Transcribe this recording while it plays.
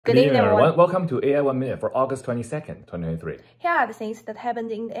Good evening, everyone. Welcome to AI 1 Minute for August 22nd, 2023. Here are the things that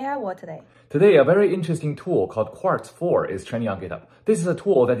happened in the AI world today. Today, a very interesting tool called Quartz 4 is trending on GitHub. This is a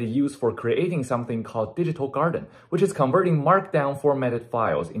tool that is used for creating something called Digital Garden, which is converting Markdown formatted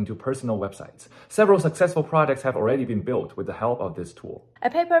files into personal websites. Several successful projects have already been built with the help of this tool. A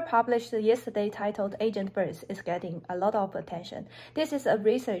paper published yesterday titled Agent Birth is getting a lot of attention. This is a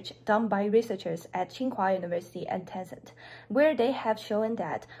research done by researchers at Tsinghua University and Tencent, where they have shown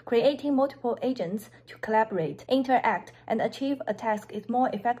that creating multiple agents to collaborate, interact, and achieve a task is more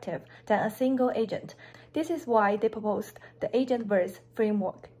effective than a single agent. This is why they proposed the Agent Birth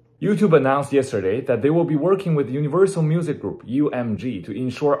framework. YouTube announced yesterday that they will be working with Universal Music Group, UMG, to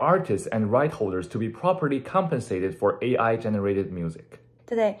ensure artists and right holders to be properly compensated for AI-generated music.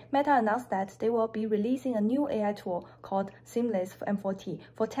 Today, Meta announced that they will be releasing a new AI tool called Seamless M4T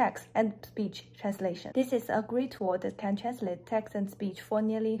for text and speech translation. This is a great tool that can translate text and speech for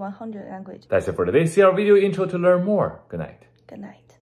nearly 100 languages. That's it for today. See our video intro to learn more. Good night. Good night.